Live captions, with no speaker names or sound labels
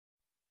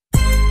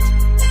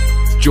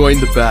Join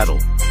the battle.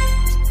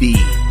 Be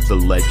the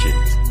legend.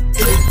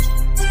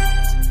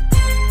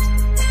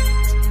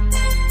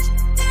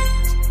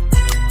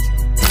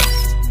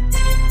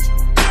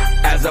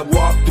 As I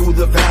walk through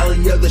the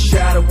valley of the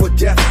shadow of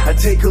death, I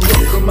take a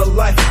look at my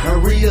life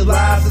and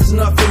realize there's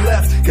nothing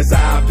left. Cause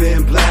I've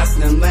been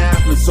blasting and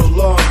laughing so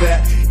long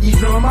that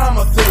even my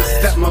mama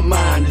thinks that my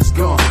mind is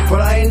gone.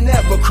 But I ain't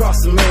never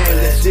crossed a man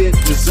that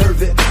didn't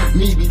deserve it.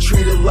 Me be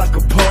treated like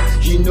a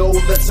punk, you know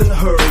that's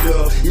unheard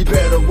of. You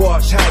better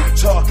watch how you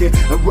talking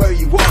and where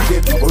you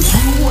walking, or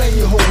you and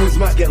your homies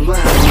might get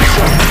lined and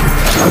shot.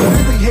 I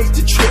really hate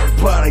to trip,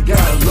 but I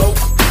gotta low.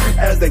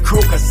 As they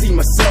croak, I see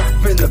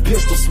myself in the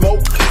pistol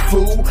smoke.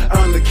 Fool,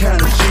 I'm the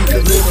kind of G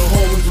that little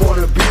homies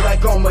wanna be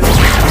like on my knees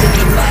in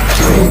the night,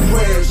 saying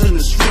prayers in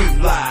the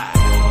street light.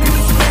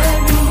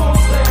 Spending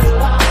most of their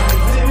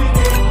lives living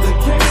in the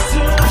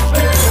gangster's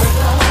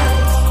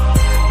paradise.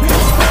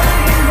 Been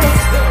spending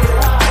most of their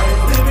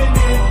lives living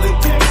in the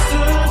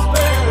gangster's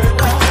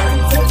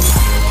paradise.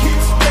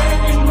 Keep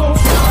spending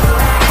most of their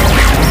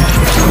lives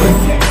in the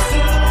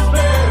gangster's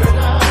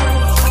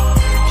paradise.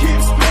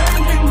 Keep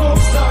spending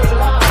most of their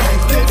lives.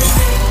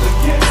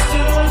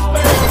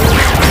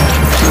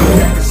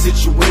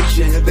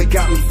 Situation they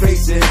got me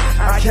facing,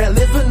 I can't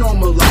live a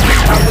normal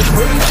life. I was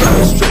raised on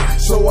the street,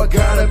 so I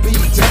gotta be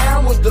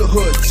down with the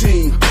hood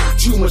team.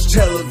 Too much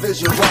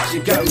television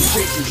watching got me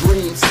chasing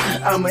dreams.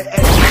 I'm an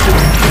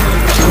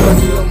educated,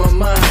 money on my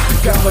mind,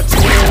 got my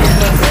tail in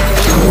my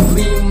hand,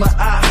 gleam in my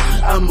eye.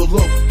 I'm a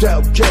looked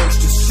out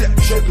gangster, set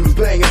tripping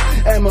banger,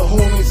 and my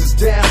homies is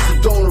down, so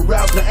don't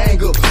arouse the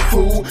anger.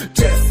 Fool,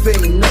 death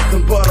ain't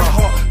nothing but a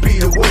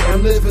heartbeat away.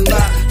 I'm living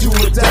life, do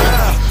or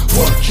die.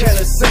 What can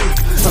I say?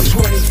 I'm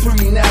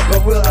 23 now,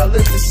 but will I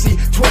live to see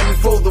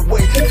 24? The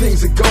way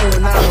things are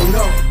going, I don't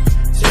know.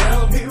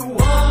 Tell me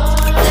why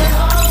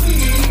are we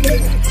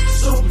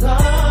so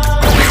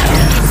blind to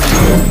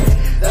see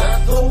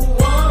that the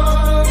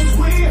ones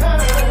we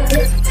hurt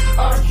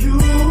are you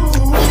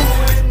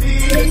and me?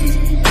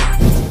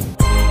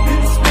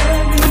 Been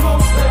spending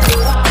most of their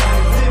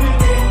lives living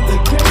in the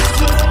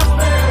gangster's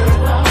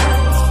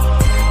paradise.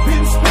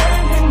 Been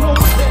spending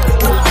most of their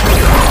lives living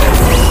in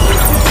the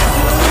gangster's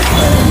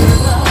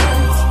paradise.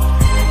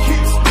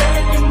 Keep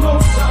spending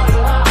most of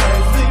their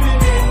lives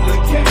living in the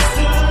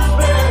gangster's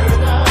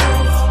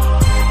paradise.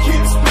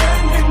 Keep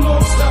spending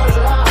most of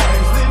their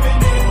lives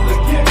living in the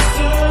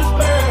gangster's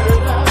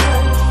paradise.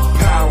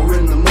 Power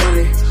in the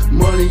money,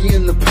 money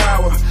in the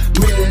power.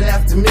 Minute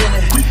after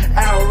minute,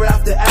 hour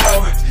after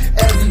hour,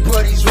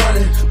 everybody's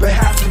running, but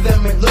half of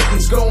them ain't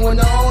looking's going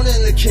on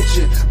in the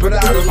kitchen. But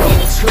I don't know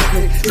what's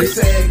cooking. They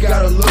say I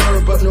gotta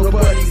learn, but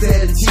nobody's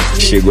there to teach me.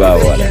 Chegou a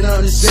hora,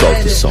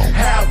 solta o som.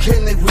 How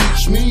can they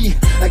reach me?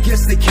 I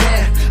guess they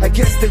can, I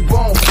guess they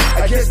won't,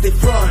 I guess they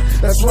front.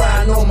 That's why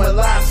I know my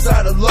life's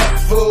out of luck,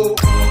 fool.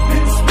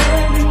 Been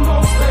spending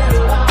most of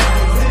their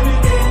lives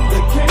living in the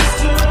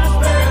gangster's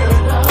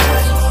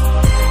paradise.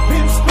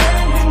 Been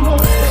spending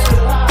most of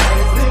their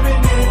lives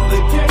living in the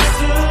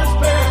gangster's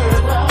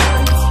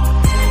paradise.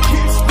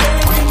 Keep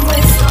spending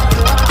most of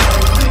their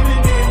lives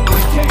living in the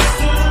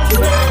gangster's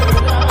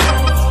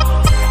paradise.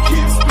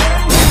 Keep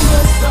spending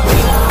most of their lives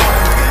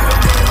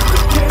living in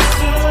the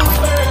gangster's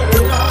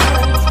paradise.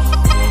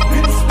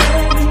 Been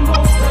spending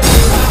most of their lives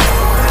living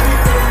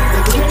in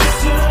the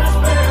gangster's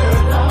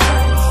paradise.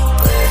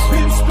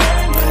 Been spending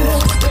most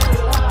of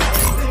their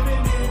lives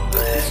living in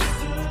the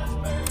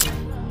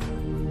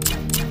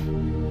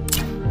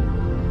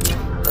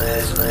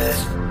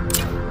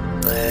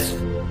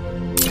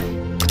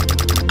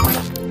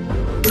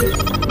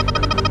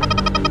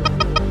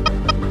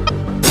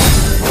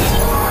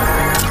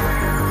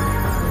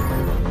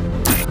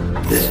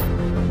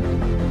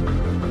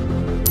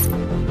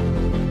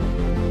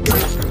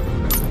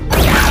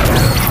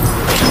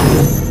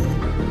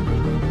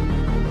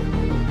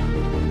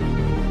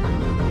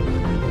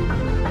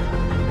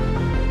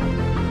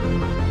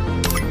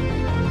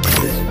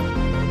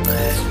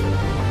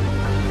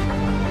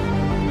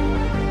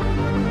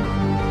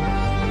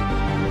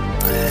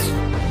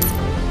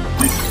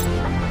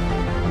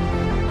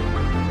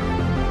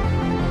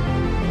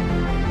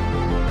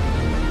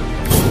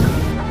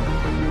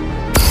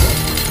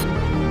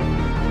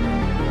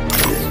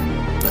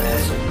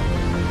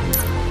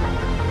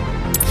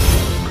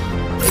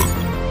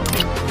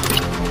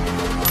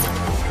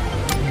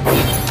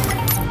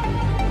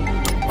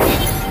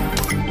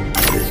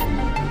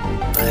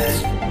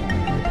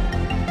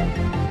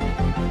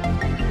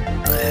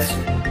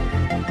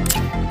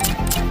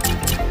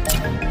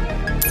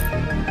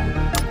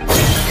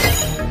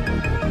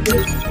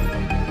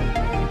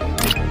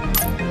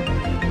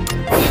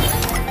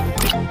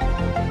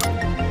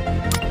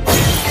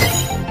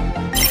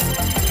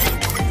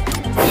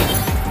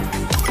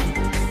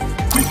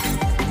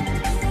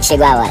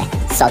Chegou a hora,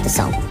 solta o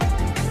som.